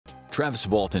Travis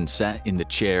Walton sat in the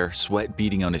chair, sweat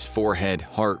beading on his forehead,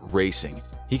 heart racing.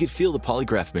 He could feel the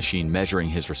polygraph machine measuring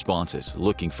his responses,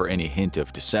 looking for any hint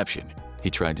of deception. He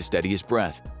tried to steady his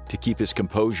breath, to keep his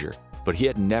composure, but he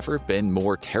had never been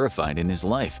more terrified in his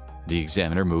life. The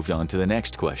examiner moved on to the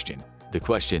next question, the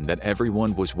question that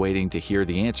everyone was waiting to hear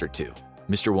the answer to.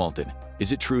 Mr. Walton,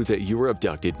 is it true that you were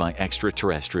abducted by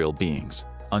extraterrestrial beings?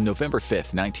 On November 5,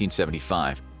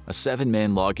 1975, a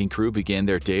 7-man logging crew began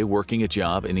their day working a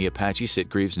job in the Apache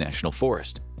Sitgreaves National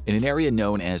Forest, in an area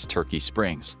known as Turkey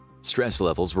Springs. Stress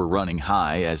levels were running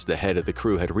high as the head of the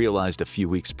crew had realized a few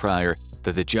weeks prior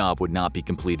that the job would not be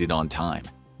completed on time.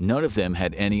 None of them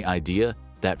had any idea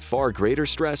that far greater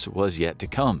stress was yet to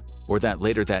come, or that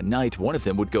later that night one of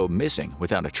them would go missing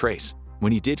without a trace.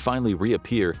 When he did finally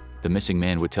reappear, the missing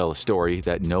man would tell a story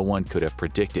that no one could have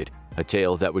predicted, a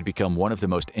tale that would become one of the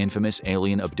most infamous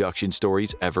alien abduction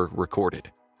stories ever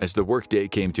recorded. As the workday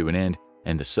came to an end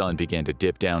and the sun began to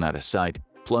dip down out of sight,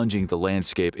 plunging the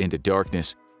landscape into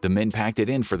darkness, the men packed it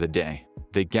in for the day.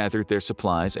 They gathered their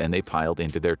supplies and they piled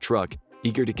into their truck,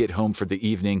 eager to get home for the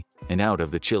evening and out of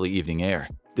the chilly evening air.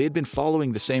 They had been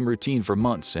following the same routine for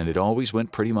months and it always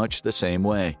went pretty much the same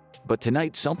way. But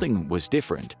tonight something was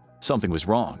different. Something was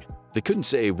wrong. They couldn't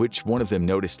say which one of them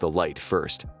noticed the light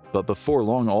first, but before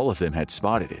long all of them had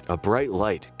spotted it, a bright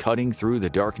light cutting through the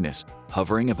darkness,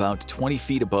 hovering about 20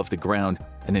 feet above the ground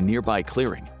in a nearby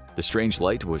clearing. The strange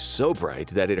light was so bright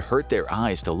that it hurt their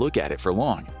eyes to look at it for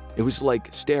long. It was like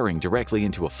staring directly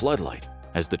into a floodlight.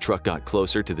 As the truck got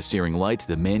closer to the searing light,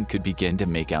 the men could begin to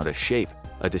make out a shape,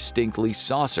 a distinctly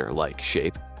saucer-like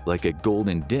shape, like a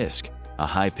golden disc. A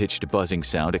high-pitched buzzing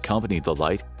sound accompanied the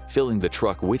light, filling the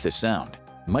truck with a sound.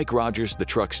 Mike Rogers, the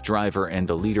truck's driver and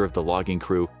the leader of the logging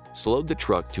crew, slowed the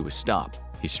truck to a stop.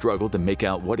 He struggled to make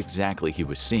out what exactly he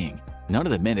was seeing. None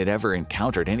of the men had ever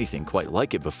encountered anything quite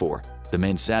like it before. The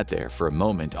men sat there for a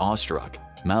moment awestruck,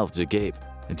 mouths agape,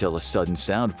 until a sudden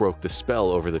sound broke the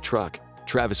spell over the truck.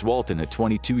 Travis Walton, a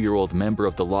 22-year-old member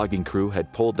of the logging crew,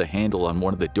 had pulled the handle on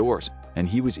one of the doors, and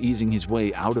he was easing his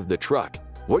way out of the truck.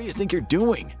 "What do you think you're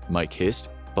doing?" Mike hissed,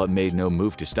 but made no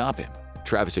move to stop him.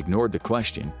 Travis ignored the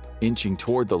question, inching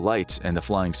toward the lights and the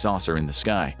flying saucer in the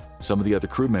sky. Some of the other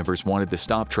crew members wanted to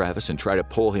stop Travis and try to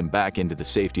pull him back into the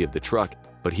safety of the truck,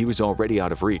 but he was already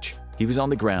out of reach. He was on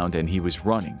the ground and he was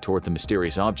running toward the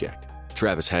mysterious object.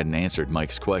 Travis hadn't answered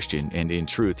Mike's question, and in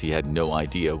truth he had no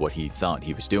idea what he thought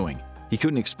he was doing. He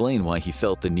couldn't explain why he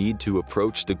felt the need to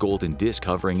approach the golden disc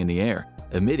hovering in the air,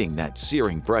 emitting that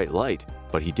searing bright light,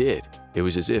 but he did. It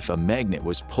was as if a magnet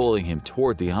was pulling him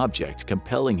toward the object,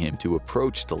 compelling him to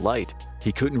approach the light.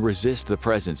 He couldn't resist the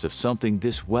presence of something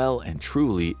this well and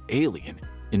truly alien,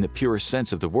 in the purest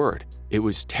sense of the word. It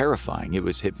was terrifying, it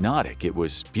was hypnotic, it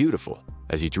was beautiful.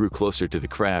 As he drew closer to the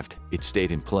craft, it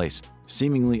stayed in place,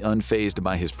 seemingly unfazed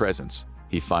by his presence.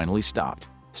 He finally stopped,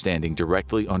 standing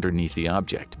directly underneath the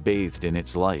object, bathed in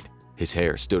its light. His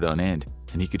hair stood on end,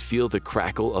 and he could feel the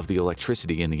crackle of the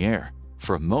electricity in the air.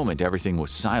 For a moment, everything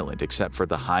was silent except for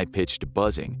the high-pitched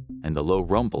buzzing and the low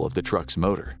rumble of the truck's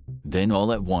motor. Then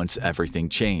all at once, everything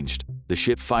changed. The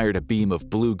ship fired a beam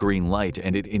of blue-green light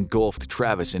and it engulfed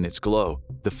Travis in its glow.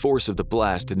 The force of the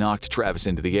blast knocked Travis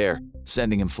into the air,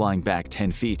 sending him flying back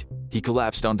 10 feet. He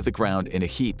collapsed onto the ground in a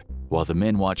heap, while the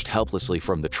men watched helplessly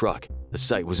from the truck. The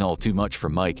sight was all too much for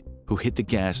Mike, who hit the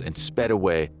gas and sped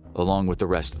away along with the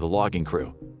rest of the logging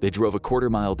crew. They drove a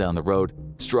quarter-mile down the road,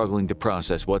 struggling to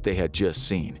process what they had just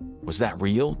seen. Was that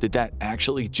real? Did that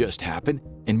actually just happen?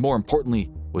 And more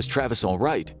importantly, was Travis all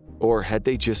right? Or had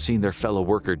they just seen their fellow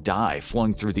worker die,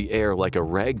 flung through the air like a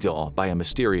rag doll by a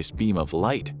mysterious beam of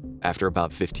light? After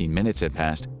about 15 minutes had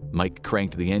passed, Mike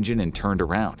cranked the engine and turned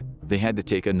around. They had to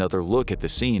take another look at the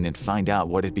scene and find out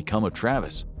what had become of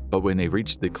Travis. But when they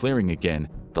reached the clearing again,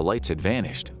 the lights had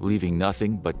vanished, leaving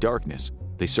nothing but darkness.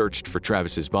 They searched for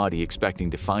Travis's body,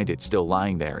 expecting to find it still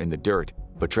lying there in the dirt,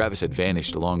 but Travis had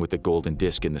vanished along with the golden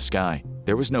disc in the sky.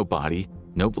 There was no body,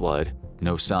 no blood,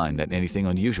 no sign that anything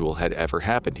unusual had ever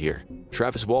happened here.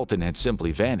 Travis Walton had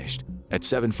simply vanished. At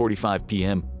 7:45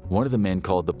 p.m., one of the men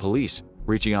called the police,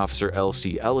 reaching Officer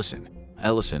L.C. Ellison.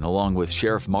 Ellison, along with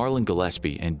Sheriff Marlon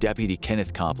Gillespie and Deputy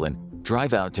Kenneth Coplin,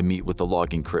 drive out to meet with the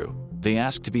logging crew. They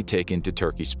asked to be taken to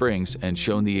Turkey Springs and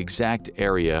shown the exact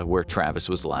area where Travis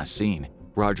was last seen.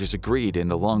 Rogers agreed,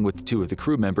 and along with 2 of the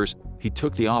crew members, he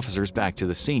took the officers back to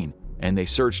the scene, and they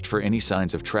searched for any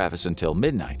signs of Travis until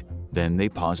midnight. Then they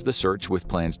paused the search with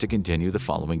plans to continue the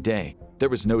following day. There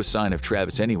was no sign of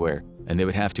Travis anywhere, and they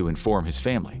would have to inform his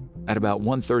family. At about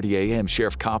 1:30 a.m.,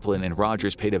 Sheriff Coplin and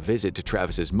Rogers paid a visit to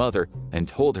Travis's mother and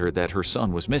told her that her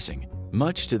son was missing.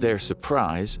 Much to their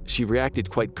surprise, she reacted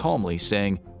quite calmly,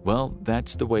 saying, Well,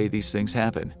 that's the way these things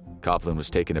happen. Copeland was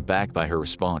taken aback by her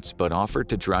response, but offered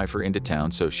to drive her into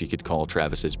town so she could call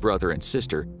Travis's brother and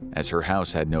sister, as her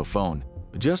house had no phone.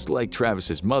 Just like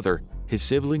Travis's mother, his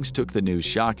siblings took the news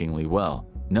shockingly well.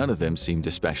 None of them seemed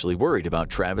especially worried about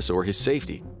Travis or his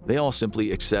safety. They all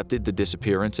simply accepted the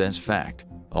disappearance as fact,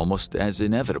 almost as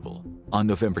inevitable. On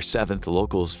November 7th,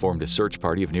 locals formed a search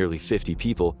party of nearly 50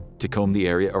 people to comb the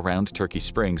area around Turkey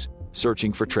Springs,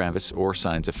 searching for Travis or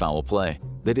signs of foul play.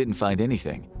 They didn't find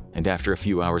anything, and after a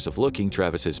few hours of looking,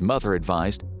 Travis's mother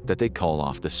advised that they call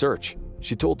off the search.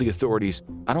 She told the authorities,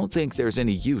 "I don't think there's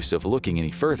any use of looking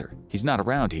any further. He's not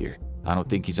around here. I don't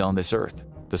think he's on this earth."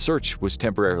 The search was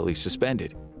temporarily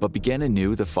suspended, but began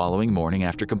anew the following morning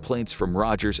after complaints from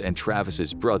Rogers and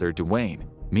Travis's brother, Dwayne.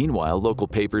 Meanwhile, local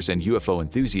papers and UFO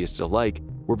enthusiasts alike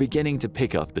were beginning to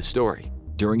pick up the story.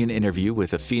 During an interview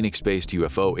with a Phoenix-based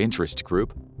UFO interest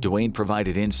group, Dwayne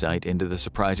provided insight into the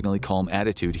surprisingly calm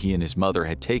attitude he and his mother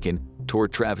had taken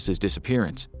toward Travis's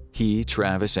disappearance. He,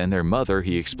 Travis, and their mother,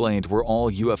 he explained, were all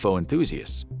UFO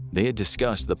enthusiasts. They had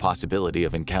discussed the possibility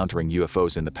of encountering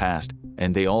UFOs in the past,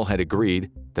 and they all had agreed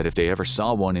that if they ever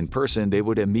saw one in person, they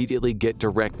would immediately get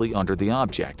directly under the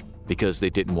object, because they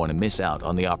didn't want to miss out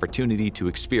on the opportunity to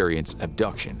experience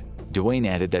abduction. Dwayne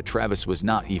added that Travis was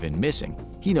not even missing.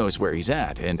 He knows where he's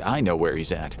at, and I know where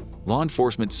he's at. Law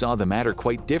enforcement saw the matter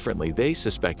quite differently. They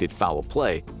suspected foul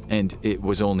play, and it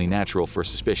was only natural for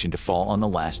suspicion to fall on the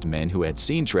last men who had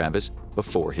seen Travis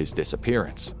before his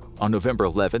disappearance. On November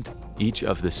 11th, each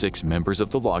of the 6 members of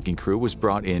the logging crew was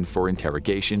brought in for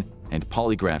interrogation and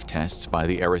polygraph tests by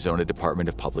the Arizona Department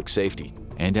of Public Safety,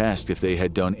 and asked if they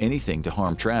had done anything to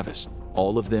harm Travis.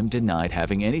 All of them denied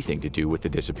having anything to do with the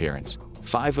disappearance.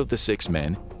 5 of the 6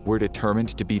 men were determined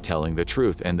to be telling the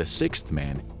truth, and the 6th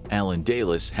man, Alan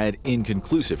Dalis, had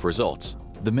inconclusive results.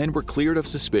 The men were cleared of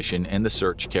suspicion and the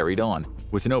search carried on,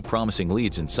 with no promising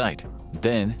leads in sight.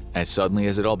 Then, as suddenly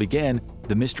as it all began,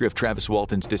 the mystery of Travis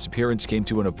Walton's disappearance came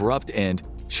to an abrupt end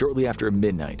shortly after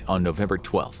midnight on November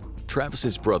 12th.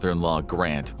 Travis's brother-in-law,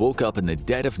 Grant, woke up in the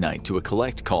dead of night to a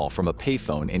collect call from a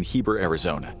payphone in Heber,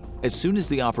 Arizona. As soon as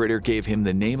the operator gave him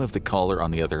the name of the caller on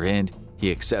the other end,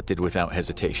 he accepted without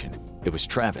hesitation. It was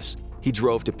Travis. He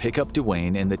drove to pick up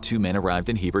Dwayne, and the 2 men arrived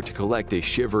in Heber to collect a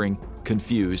shivering,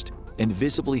 confused, and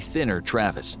visibly thinner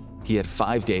Travis. He had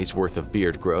 5 days' worth of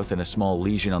beard growth and a small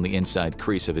lesion on the inside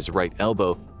crease of his right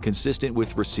elbow, consistent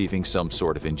with receiving some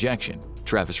sort of injection.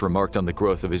 Travis remarked on the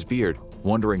growth of his beard,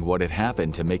 wondering what had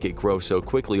happened to make it grow so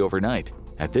quickly overnight.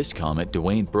 At this comment,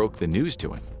 Dwayne broke the news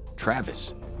to him.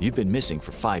 "Travis, you've been missing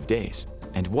for 5 days."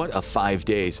 And what a 5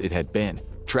 days it had been.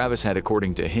 Travis had,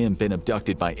 according to him, been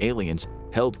abducted by aliens,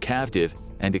 held captive,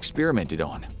 and experimented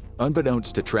on.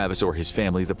 Unbeknownst to Travis or his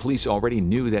family, the police already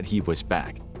knew that he was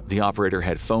back. The operator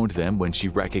had phoned them when she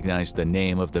recognized the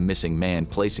name of the missing man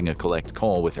placing a collect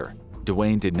call with her.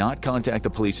 Dwayne did not contact the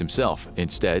police himself,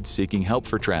 instead seeking help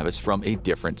for Travis from a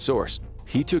different source.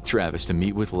 He took Travis to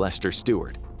meet with Lester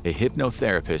Stewart, a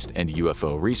hypnotherapist and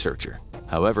UFO researcher.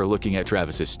 However, looking at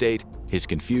Travis's state, his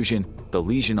confusion, the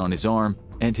lesion on his arm,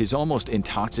 and his almost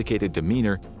intoxicated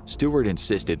demeanor, Stewart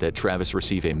insisted that Travis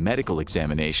receive a medical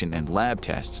examination and lab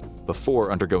tests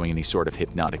before undergoing any sort of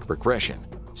hypnotic regression.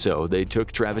 So they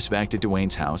took Travis back to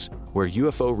Dwayne's house, where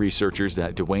UFO researchers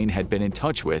that Dwayne had been in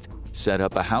touch with set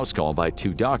up a house call by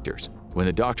 2 doctors. When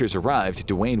the doctors arrived,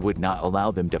 Dwayne would not allow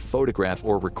them to photograph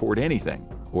or record anything,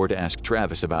 or to ask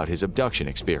Travis about his abduction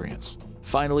experience.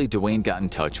 Finally, Dwayne got in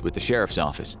touch with the sheriff's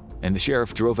office, and the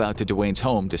sheriff drove out to Dwayne's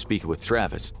home to speak with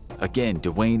Travis. Again,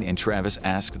 Dwayne and Travis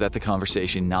asked that the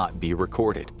conversation not be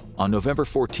recorded. On November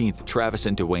 14th, Travis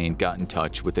and Dwayne got in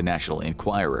touch with the National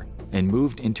Enquirer and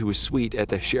moved into a suite at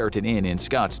the Sheraton Inn in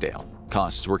Scottsdale.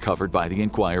 Costs were covered by the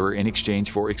Enquirer in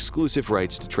exchange for exclusive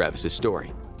rights to Travis's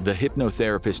story. The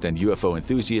hypnotherapist and UFO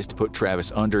enthusiast put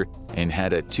Travis under and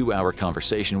had a 2-hour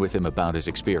conversation with him about his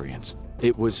experience.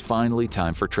 It was finally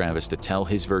time for Travis to tell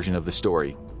his version of the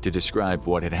story, to describe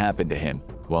what had happened to him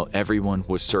while everyone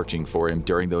was searching for him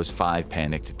during those 5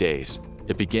 panicked days.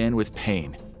 It began with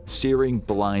pain, searing,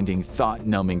 blinding,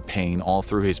 thought-numbing pain all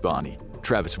through his body.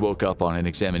 Travis woke up on an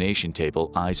examination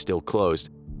table, eyes still closed,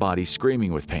 body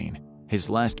screaming with pain. His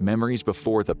last memories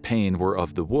before the pain were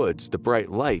of the woods, the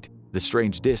bright light, the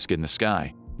strange disc in the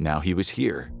sky. Now he was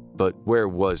here. But where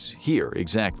was here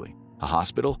exactly? A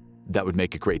hospital? That would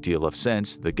make a great deal of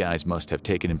sense. The guys must have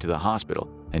taken him to the hospital,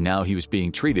 and now he was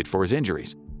being treated for his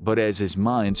injuries. But as his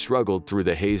mind struggled through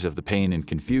the haze of the pain and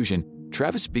confusion,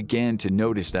 Travis began to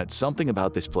notice that something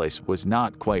about this place was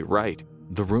not quite right.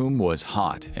 The room was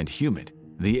hot and humid,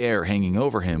 the air hanging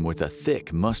over him with a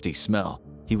thick, musty smell.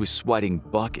 He was sweating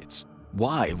buckets.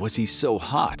 Why was he so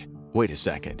hot? Wait a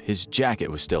second, his jacket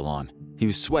was still on. He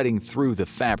was sweating through the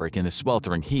fabric in the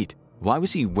sweltering heat. Why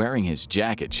was he wearing his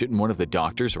jacket? Shouldn't one of the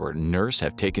doctors or a nurse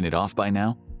have taken it off by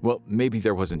now? Well, maybe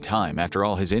there wasn't time. After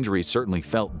all, his injuries certainly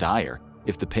felt dire,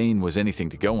 if the pain was anything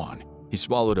to go on. He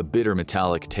swallowed a bitter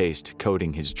metallic taste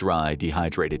coating his dry,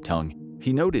 dehydrated tongue.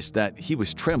 He noticed that he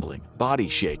was trembling, body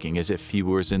shaking as if he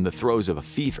was in the throes of a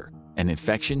fever. An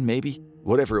infection, maybe?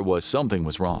 Whatever it was, something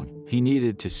was wrong. He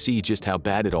needed to see just how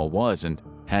bad it all was and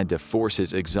had to force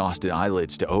his exhausted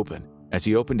eyelids to open. As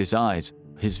he opened his eyes,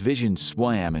 his vision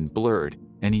swam and blurred,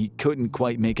 and he couldn't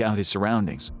quite make out his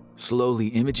surroundings. Slowly,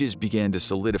 images began to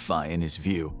solidify in his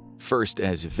view, first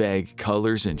as vague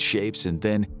colors and shapes and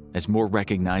then as more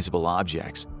recognizable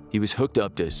objects. He was hooked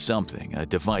up to something, a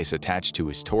device attached to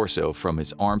his torso from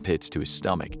his armpits to his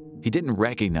stomach. He didn't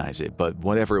recognize it, but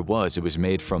whatever it was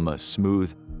made from a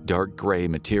smooth, dark gray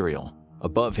material.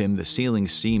 Above him, the ceiling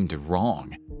seemed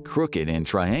wrong, crooked and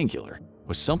triangular.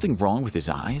 Was something wrong with his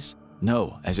eyes?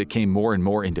 No, as it came more and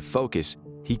more into focus,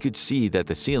 he could see that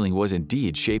the ceiling was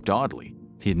indeed shaped oddly.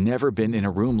 He had never been in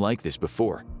a room like this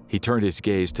before. He turned his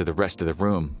gaze to the rest of the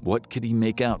room. What could he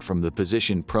make out from the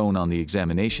position prone on the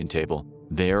examination table?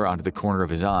 There, out of the corner of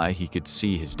his eye, he could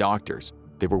see his doctors.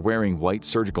 They were wearing white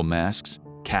surgical masks,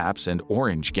 caps, and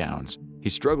orange gowns. He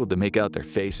struggled to make out their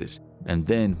faces, and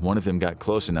then one of them got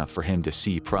close enough for him to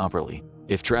see properly.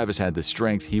 If Travis had the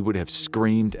strength, he would have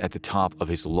screamed at the top of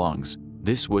his lungs.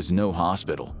 This was no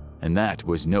hospital, and that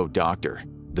was no doctor.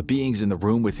 The beings in the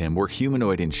room with him were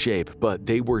humanoid in shape, but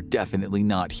they were definitely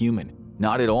not human.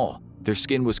 Not at all. Their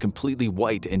skin was completely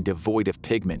white and devoid of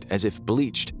pigment, as if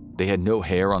bleached. They had no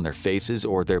hair on their faces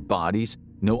or their bodies,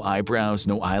 no eyebrows,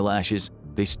 no eyelashes.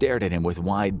 They stared at him with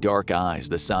wide, dark eyes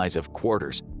the size of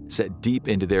quarters, set deep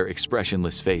into their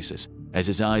expressionless faces. As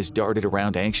his eyes darted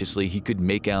around anxiously, he could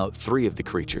make out 3 of the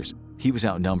creatures. He was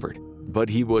outnumbered, but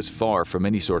he was far from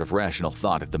any sort of rational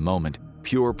thought at the moment.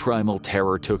 Pure primal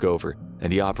terror took over,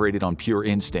 and he operated on pure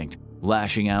instinct,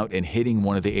 lashing out and hitting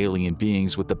one of the alien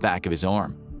beings with the back of his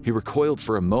arm. He recoiled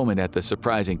for a moment at the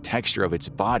surprising texture of its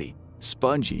body,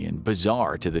 spongy and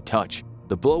bizarre to the touch.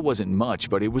 The blow wasn't much,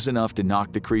 but it was enough to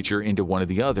knock the creature into one of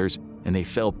the others, and they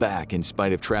fell back in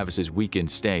spite of Travis's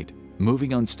weakened state.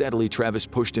 Moving unsteadily, Travis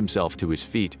pushed himself to his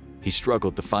feet. He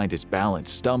struggled to find his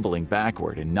balance, stumbling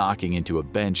backward and knocking into a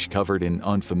bench covered in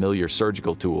unfamiliar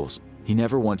surgical tools. He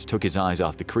never once took his eyes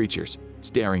off the creatures,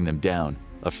 staring them down,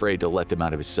 afraid to let them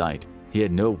out of his sight. He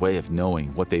had no way of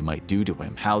knowing what they might do to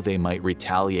him, how they might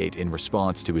retaliate in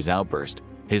response to his outburst.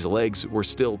 His legs were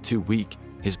still too weak,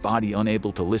 his body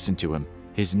unable to listen to him,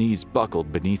 his knees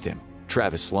buckled beneath him.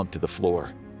 Travis slumped to the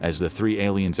floor as the 3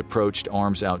 aliens approached,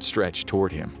 arms outstretched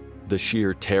toward him. The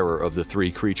sheer terror of the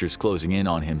 3 creatures closing in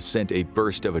on him sent a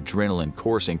burst of adrenaline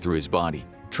coursing through his body.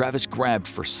 Travis grabbed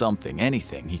for something,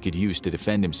 anything he could use to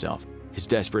defend himself. His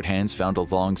desperate hands found a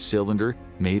long cylinder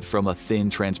made from a thin,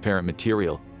 transparent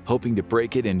material. Hoping to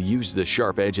break it and use the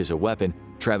sharp edge as a weapon,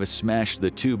 Travis smashed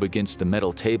the tube against the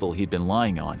metal table he'd been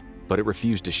lying on, but it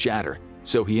refused to shatter,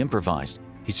 so he improvised.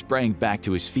 He sprang back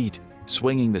to his feet,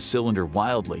 swinging the cylinder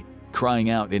wildly, crying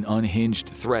out in unhinged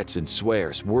threats and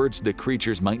swears, words the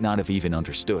creatures might not have even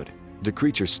understood. The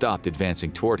creatures stopped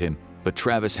advancing toward him, but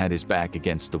Travis had his back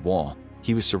against the wall.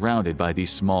 He was surrounded by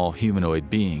these small humanoid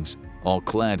beings, all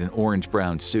clad in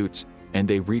orange-brown suits, and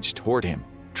they reached toward him.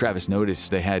 Travis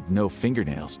noticed they had no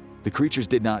fingernails. The creatures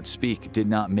did not speak, did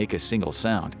not make a single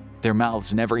sound. Their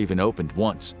mouths never even opened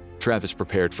once. Travis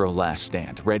prepared for a last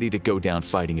stand, ready to go down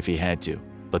fighting if he had to.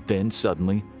 But then,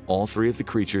 suddenly, all 3 of the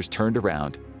creatures turned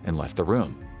around and left the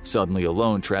room. Suddenly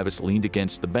alone, Travis leaned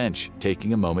against the bench,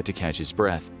 taking a moment to catch his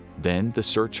breath. Then, the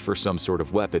search for some sort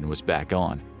of weapon was back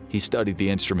on. He studied the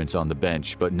instruments on the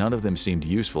bench, but none of them seemed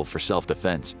useful for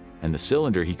self-defense, and the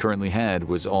cylinder he currently had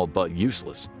was all but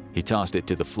useless. He tossed it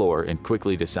to the floor and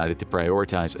quickly decided to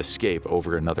prioritize escape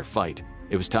over another fight.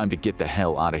 It was time to get the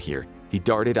hell out of here. He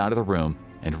darted out of the room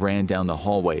and ran down the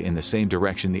hallway in the same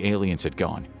direction the aliens had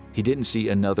gone. He didn't see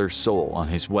another soul on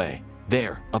his way.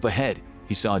 There, up ahead,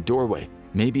 he saw a doorway.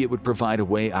 Maybe it would provide a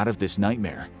way out of this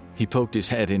nightmare. He poked his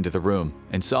head into the room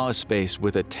and saw a space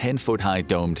with a 10-foot-high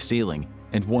domed ceiling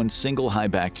and one single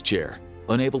high-backed chair.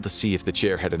 Unable to see if the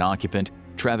chair had an occupant,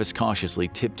 Travis cautiously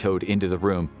tiptoed into the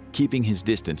room, keeping his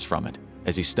distance from it.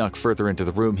 As he snuck further into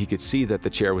the room, he could see that the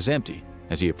chair was empty.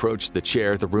 As he approached the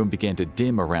chair, the room began to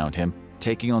dim around him,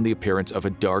 taking on the appearance of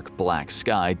a dark black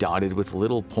sky dotted with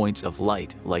little points of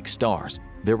light like stars.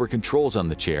 There were controls on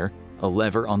the chair, a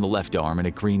lever on the left arm and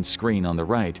a green screen on the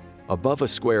right, above a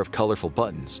square of colorful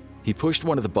buttons. He pushed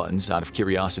one of the buttons out of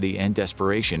curiosity and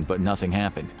desperation, but nothing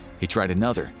happened. He tried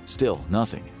another, still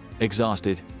nothing.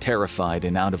 Exhausted, terrified,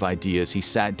 and out of ideas, he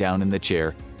sat down in the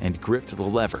chair and gripped the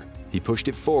lever. He pushed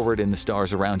it forward and the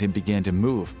stars around him began to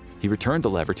move. He returned the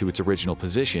lever to its original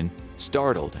position,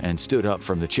 startled, and stood up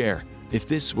from the chair. If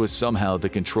this was somehow the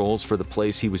controls for the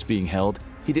place he was being held,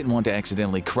 he didn't want to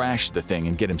accidentally crash the thing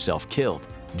and get himself killed.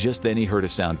 Just then he heard a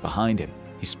sound behind him.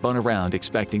 He spun around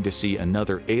expecting to see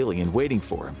another alien waiting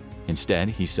for him. Instead,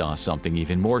 he saw something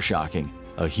even more shocking.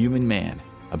 A human man,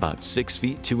 about 6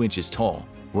 feet 2 inches tall,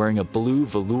 wearing a blue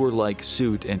velour-like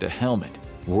suit and a helmet.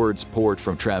 Words poured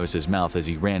from Travis's mouth as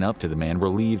he ran up to the man,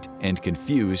 relieved and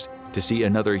confused to see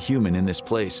another human in this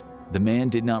place. The man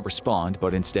did not respond,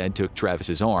 but instead took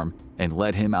Travis's arm and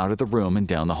led him out of the room and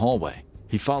down the hallway.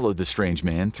 He followed the strange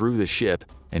man through the ship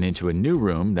and into a new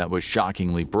room that was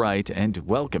shockingly bright and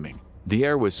welcoming. The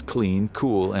air was clean,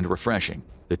 cool, and refreshing.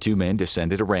 The two men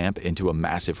descended a ramp into a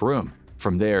massive room.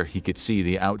 From there, he could see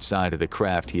the outside of the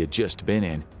craft he had just been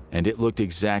in, and it looked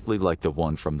exactly like the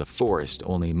one from the forest,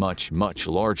 only much, much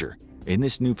larger. In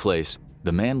this new place,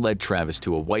 the man led Travis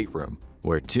to a white room,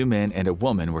 where 2 men and a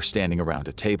woman were standing around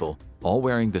a table, all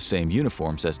wearing the same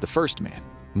uniforms as the first man.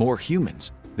 More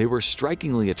humans. They were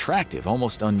strikingly attractive,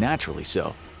 almost unnaturally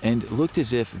so, and looked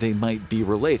as if they might be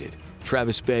related.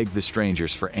 Travis begged the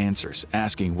strangers for answers,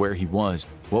 asking where he was,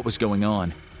 what was going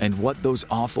on, and what those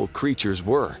awful creatures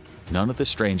were. None of the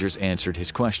strangers answered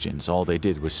his questions. All they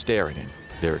did was stare at him.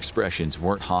 Their expressions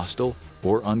weren't hostile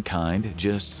or unkind,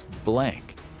 just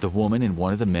blank. The woman and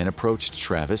one of the men approached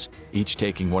Travis, each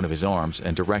taking one of his arms,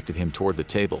 and directed him toward the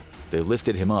table. They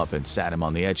lifted him up and sat him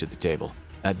on the edge of the table.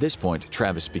 At this point,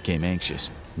 Travis became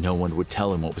anxious. No one would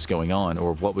tell him what was going on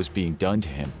or what was being done to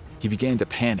him. He began to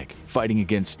panic, fighting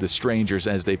against the strangers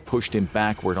as they pushed him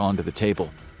backward onto the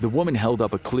table. The woman held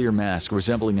up a clear mask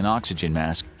resembling an oxygen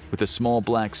mask with a small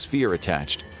black sphere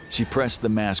attached. She pressed the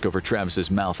mask over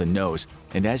Travis's mouth and nose,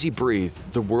 and as he breathed,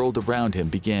 the world around him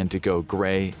began to go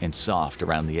gray and soft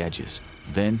around the edges.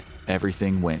 Then,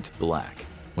 everything went black.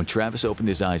 When Travis opened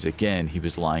his eyes again, he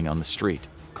was lying on the street,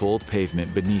 cold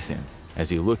pavement beneath him. As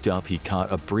he looked up, he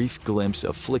caught a brief glimpse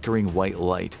of flickering white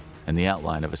light and the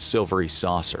outline of a silvery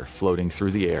saucer floating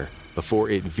through the air before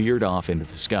it veered off into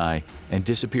the sky and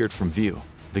disappeared from view.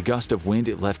 The gust of wind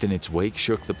it left in its wake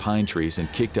shook the pine trees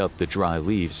and kicked up the dry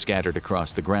leaves scattered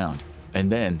across the ground. And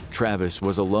then Travis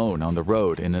was alone on the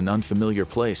road in an unfamiliar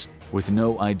place, with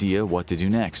no idea what to do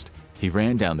next. He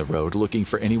ran down the road looking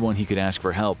for anyone he could ask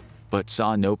for help, but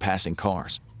saw no passing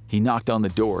cars. He knocked on the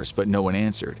doors, but no one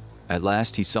answered. At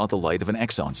last, he saw the light of an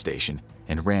Exxon station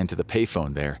and ran to the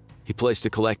payphone there. He placed a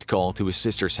collect call to his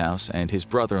sister's house, and his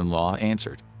brother-in-law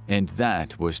answered. And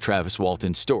that was Travis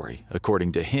Walton's story,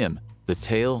 according to him. The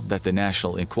tale that the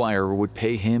National Enquirer would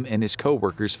pay him and his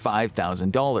co-workers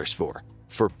 $5,000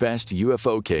 for Best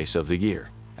UFO Case of the Year.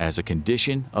 As a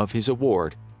condition of his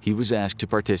award, he was asked to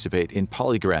participate in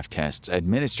polygraph tests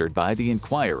administered by the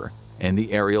Enquirer and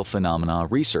the Aerial Phenomena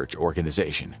Research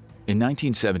Organization. In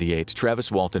 1978,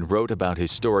 Travis Walton wrote about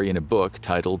his story in a book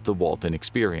titled The Walton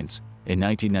Experience. In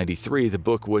 1993, the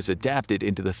book was adapted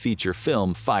into the feature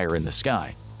film Fire in the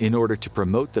Sky. In order to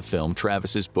promote the film,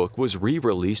 Travis's book was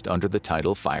re-released under the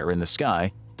title Fire in the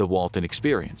Sky, The Walton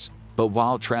Experience. But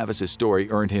while Travis's story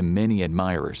earned him many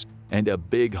admirers and a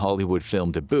big Hollywood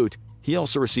film to boot, he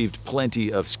also received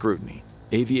plenty of scrutiny.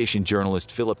 Aviation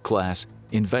journalist Philip Klass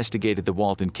investigated the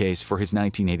Walton case for his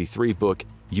 1983 book,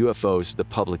 UFOs: The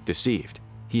Public Deceived.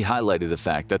 He highlighted the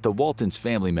fact that the Walton's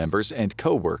family members and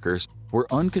co-workers were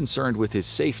unconcerned with his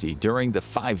safety during the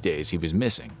 5 days he was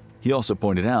missing. He also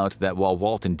pointed out that while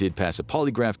Walton did pass a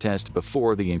polygraph test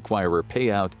before the Enquirer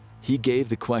payout, he gave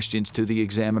the questions to the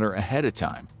examiner ahead of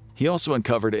time. He also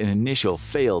uncovered an initial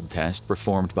failed test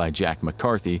performed by Jack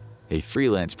McCarthy, a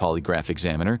freelance polygraph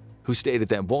examiner, who stated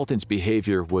that Walton's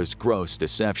behavior was gross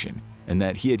deception and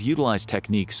that he had utilized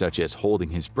techniques such as holding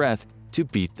his breath to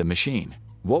beat the machine.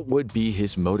 What would be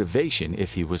his motivation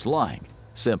if he was lying?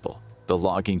 Simple. The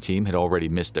logging team had already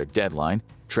missed their deadline.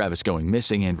 Travis going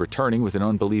missing and returning with an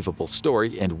unbelievable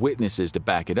story and witnesses to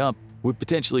back it up would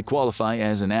potentially qualify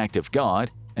as an act of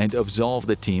God and absolve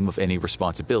the team of any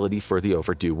responsibility for the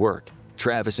overdue work.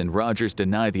 Travis and Rogers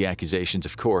denied the accusations,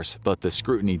 of course, but the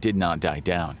scrutiny did not die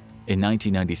down. In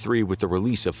 1993, with the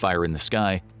release of Fire in the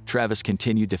Sky, Travis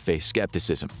continued to face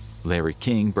skepticism. Larry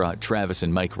King brought Travis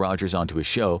and Mike Rogers onto his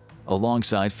show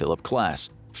alongside Philip Klass.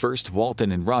 First,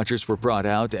 Walton and Rogers were brought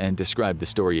out and described the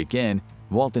story again.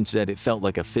 Walton said it felt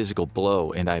like a physical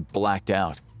blow and I blacked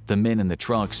out. The men in the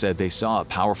trunk said they saw a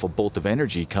powerful bolt of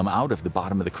energy come out of the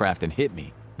bottom of the craft and hit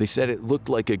me. They said it looked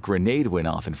like a grenade went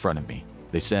off in front of me.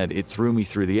 They said it threw me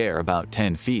through the air about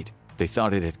 10 feet. They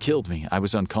thought it had killed me. I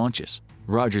was unconscious."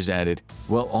 Rogers added,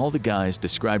 "Well, all the guys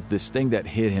described this thing that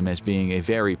hit him as being a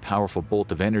very powerful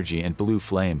bolt of energy and blue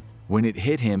flame. When it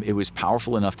hit him, it was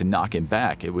powerful enough to knock him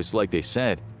back. It was like they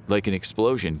said, like an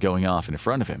explosion going off in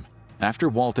front of him." After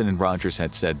Walton and Rogers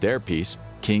had said their piece,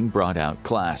 King brought out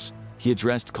Klass. He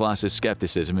addressed Klass's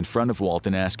skepticism in front of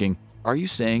Walton, asking, "Are you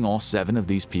saying all 7 of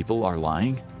these people are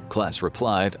lying?" Klass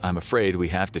replied, "I'm afraid we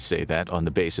have to say that on the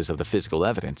basis of the physical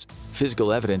evidence.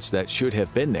 Physical evidence that should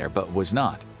have been there but was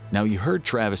not." Now, you heard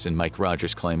Travis and Mike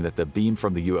Rogers claim that the beam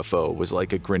from the UFO was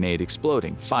like a grenade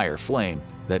exploding, fire, flame,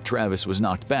 that Travis was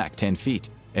knocked back 10 feet.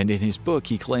 And in his book,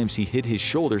 he claims he hit his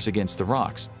shoulders against the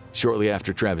rocks. Shortly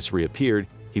after Travis reappeared,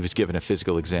 he was given a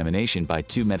physical examination by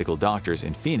 2 medical doctors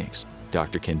in Phoenix,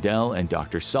 Dr. Kendall and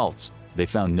Dr. Saltz. They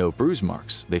found no bruise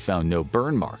marks. They found no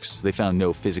burn marks. They found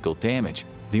no physical damage.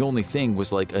 The only thing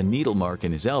was like a needle mark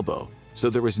in his elbow, so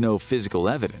there was no physical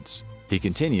evidence. He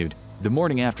continued, "The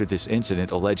morning after this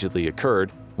incident allegedly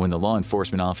occurred, when the law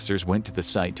enforcement officers went to the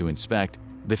site to inspect,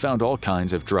 they found all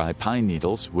kinds of dry pine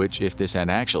needles, which, if this had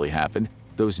actually happened,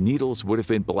 those needles would have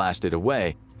been blasted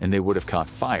away and they would have caught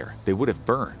fire. They would have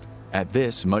burned." At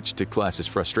this, much to Klass's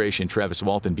frustration, Travis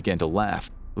Walton began to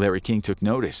laugh. Larry King took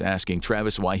notice, asking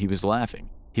Travis why he was laughing.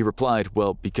 He replied,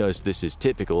 "Well, because this is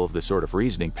typical of the sort of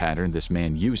reasoning pattern this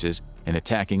man uses in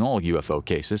attacking all UFO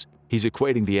cases. He's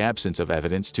equating the absence of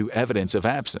evidence to evidence of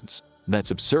absence.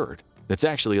 That's absurd. That's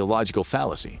actually a logical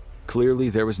fallacy." Clearly,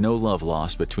 there was no love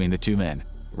lost between the 2 men.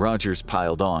 Rogers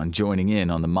piled on, joining in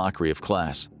on the mockery of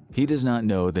Klass. "He does not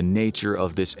know the nature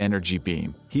of this energy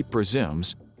beam. He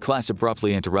presumes—" Klass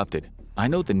abruptly interrupted. "I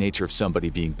know the nature of somebody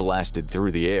being blasted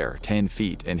through the air 10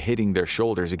 feet and hitting their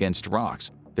shoulders against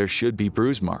rocks. There should be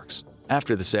bruise marks."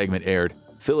 After the segment aired,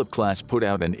 Philip Klass put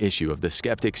out an issue of the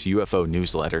Skeptic's UFO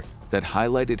newsletter that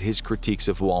highlighted his critiques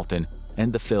of Walton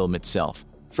and the film itself.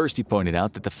 First, he pointed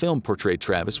out that the film portrayed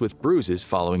Travis with bruises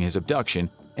following his abduction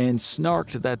and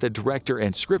snarked that the director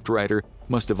and scriptwriter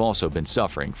must have also been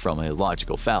suffering from a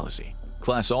logical fallacy.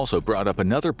 Klass also brought up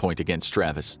another point against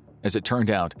Travis. As it turned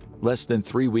out, less than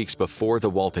 3 weeks before the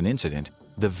Walton incident,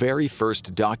 the very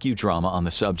first docudrama on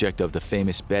the subject of the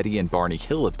famous Betty and Barney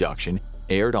Hill abduction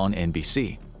aired on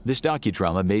NBC. This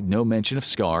docudrama made no mention of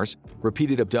scars,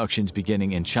 repeated abductions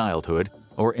beginning in childhood,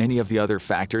 or any of the other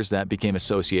factors that became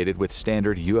associated with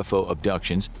standard UFO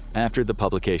abductions after the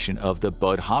publication of the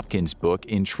Bud Hopkins book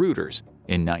Intruders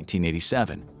in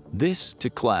 1987. This, to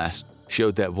Klass,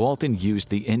 showed that Walton used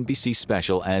the NBC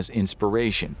special as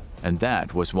inspiration, and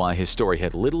that was why his story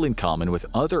had little in common with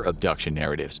other abduction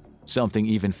narratives, something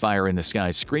even Fire in the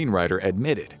Sky's screenwriter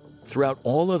admitted. Throughout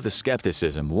all of the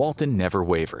skepticism, Walton never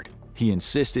wavered. He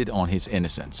insisted on his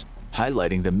innocence,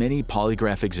 highlighting the many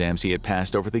polygraph exams he had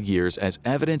passed over the years as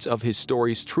evidence of his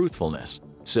story's truthfulness.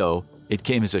 So, it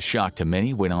came as a shock to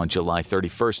many when on July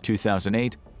 31,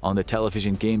 2008, on the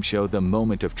television game show The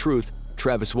Moment of Truth,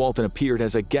 Travis Walton appeared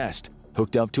as a guest.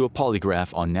 Hooked up to a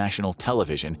polygraph on national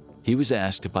television, he was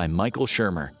asked by Michael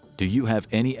Shermer, "Do you have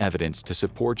any evidence to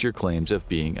support your claims of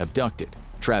being abducted?"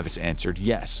 Travis answered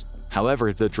yes.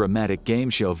 However, the dramatic game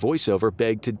show voiceover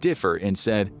begged to differ and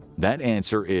said, "That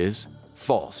answer is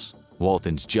false."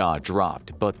 Walton's jaw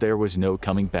dropped, but there was no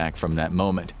coming back from that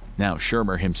moment. Now,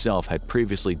 Shermer himself had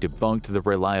previously debunked the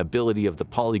reliability of the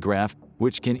polygraph,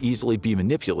 which can easily be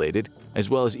manipulated, as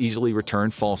well as easily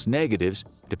return false negatives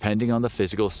depending on the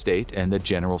physical state and the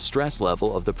general stress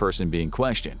level of the person being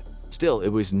questioned. Still, it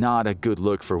was not a good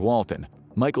look for Walton.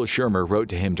 Michael Shermer wrote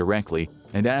to him directly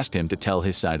and asked him to tell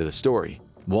his side of the story.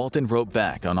 Walton wrote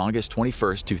back on August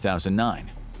 21, 2009,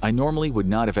 "I normally would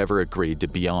not have ever agreed to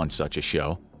be on such a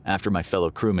show. After my fellow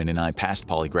crewmen and I passed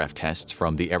polygraph tests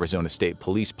from the Arizona State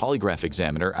Police Polygraph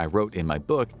Examiner, I wrote in my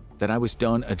book that I was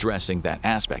done addressing that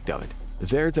aspect of it.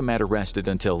 There, the matter rested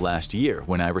until last year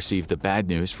when I received the bad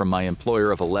news from my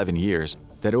employer of 11 years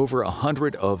that over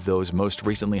 100 of those most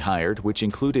recently hired, which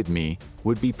included me,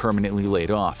 would be permanently laid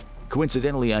off.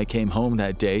 Coincidentally, I came home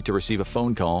that day to receive a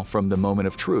phone call from the Moment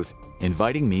of Truth,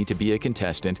 inviting me to be a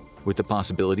contestant with the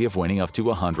possibility of winning up to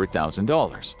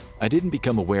 $100,000. I didn't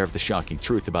become aware of the shocking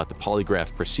truth about the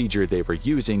polygraph procedure they were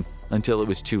using until it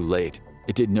was too late.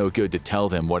 It did no good to tell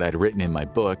them what I'd written in my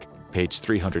book, page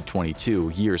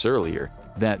 322, years earlier,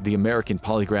 that the American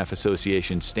Polygraph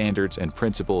Association Standards and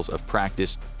Principles of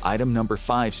Practice, item number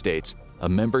 5 states, a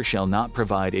member shall not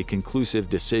provide a conclusive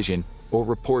decision or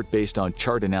report based on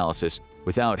chart analysis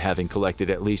without having collected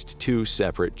at least 2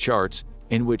 separate charts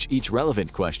in which each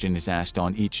relevant question is asked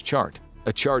on each chart.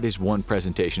 A chart is one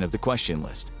presentation of the question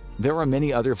list. There are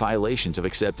many other violations of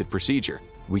accepted procedure.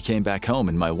 We came back home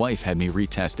and my wife had me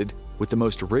retested with the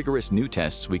most rigorous new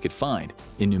tests we could find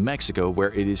in New Mexico,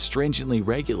 where it is stringently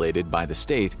regulated by the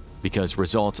state because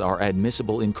results are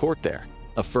admissible in court there.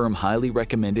 A firm highly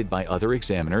recommended by other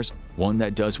examiners, one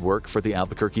that does work for the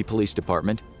Albuquerque Police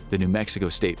Department, the New Mexico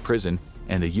State Prison,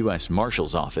 and the U.S.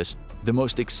 Marshal's Office, the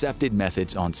most accepted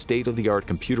methods on state-of-the-art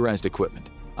computerized equipment.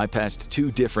 I passed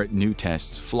 2 different new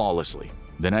tests flawlessly.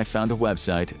 Then I found a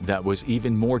website that was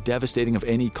even more devastating of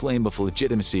any claim of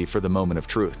legitimacy for the moment of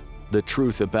truth. The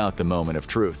Truth About the Moment of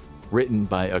Truth, written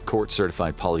by a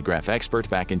court-certified polygraph expert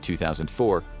back in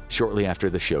 2004, shortly after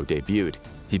the show debuted.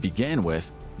 He began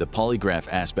with, "The polygraph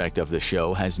aspect of the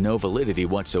show has no validity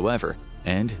whatsoever,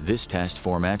 and this test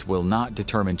format will not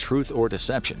determine truth or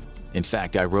deception. In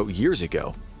fact, I wrote years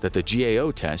ago that the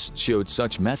GAO test showed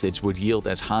such methods would yield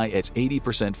as high as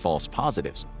 80% false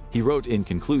positives." He wrote in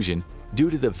conclusion, "Due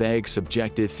to the vague,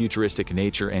 subjective, futuristic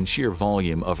nature and sheer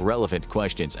volume of relevant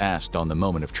questions asked on the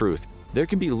moment of truth, there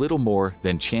can be little more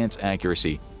than chance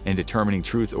accuracy in determining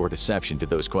truth or deception to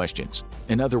those questions.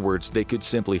 In other words, they could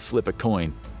simply flip a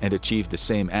coin and achieve the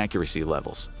same accuracy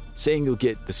levels, saying you'll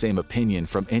get the same opinion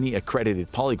from any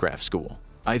accredited polygraph school."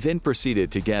 I then proceeded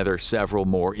to gather several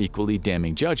more equally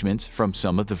damning judgments from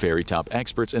some of the very top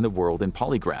experts in the world in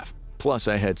polygraph. Plus,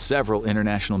 I had several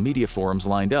international media forums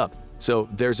lined up, so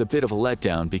there's a bit of a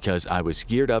letdown because I was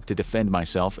geared up to defend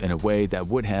myself in a way that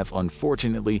would have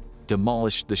unfortunately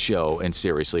demolished the show and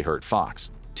seriously hurt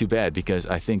Fox. Too bad, because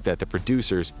I think that the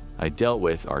producers I dealt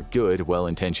with are good,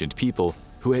 well-intentioned people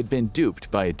who had been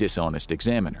duped by a dishonest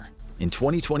examiner. In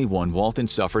 2021, Walton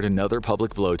suffered another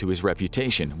public blow to his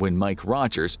reputation when Mike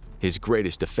Rogers, his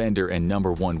greatest defender and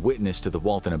 #1 witness to the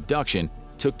Walton abduction,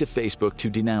 took to Facebook to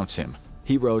denounce him.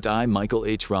 He wrote, "I, Michael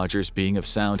H. Rogers, being of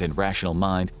sound and rational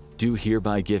mind, do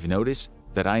hereby give notice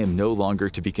that I am no longer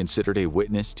to be considered a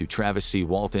witness to Travis C.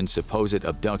 Walton's supposed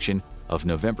abduction of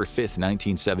November 5,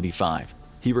 1975.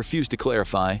 He refused to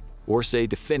clarify or say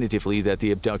definitively that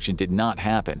the abduction did not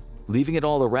happen, leaving it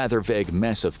all a rather vague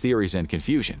mess of theories and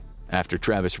confusion. After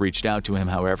Travis reached out to him,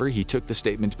 however, he took the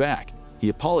statement back. He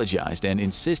apologized and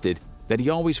insisted that he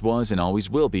always was and always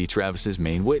will be Travis's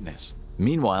main witness.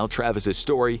 Meanwhile, Travis's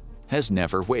story has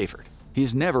never wavered. He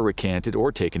has never recanted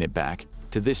or taken it back.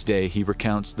 To this day, he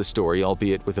recounts the story,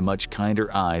 albeit with a much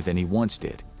kinder eye than he once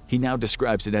did. He now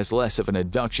describes it as less of an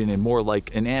abduction and more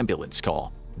like an ambulance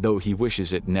call. Though he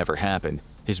wishes it never happened,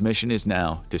 his mission is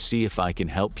now to see if I can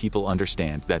help people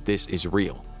understand that this is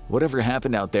real. Whatever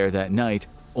happened out there that night,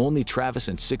 only Travis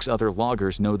and 6 other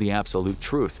loggers know the absolute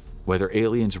truth. Whether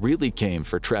aliens really came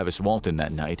for Travis Walton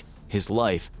that night, his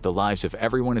life, the lives of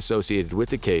everyone associated with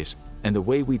the case, and the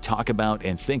way we talk about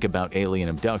and think about alien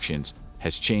abductions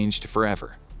has changed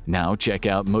forever. Now check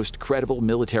out most credible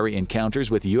military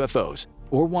encounters with UFOs,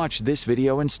 or watch this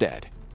video instead.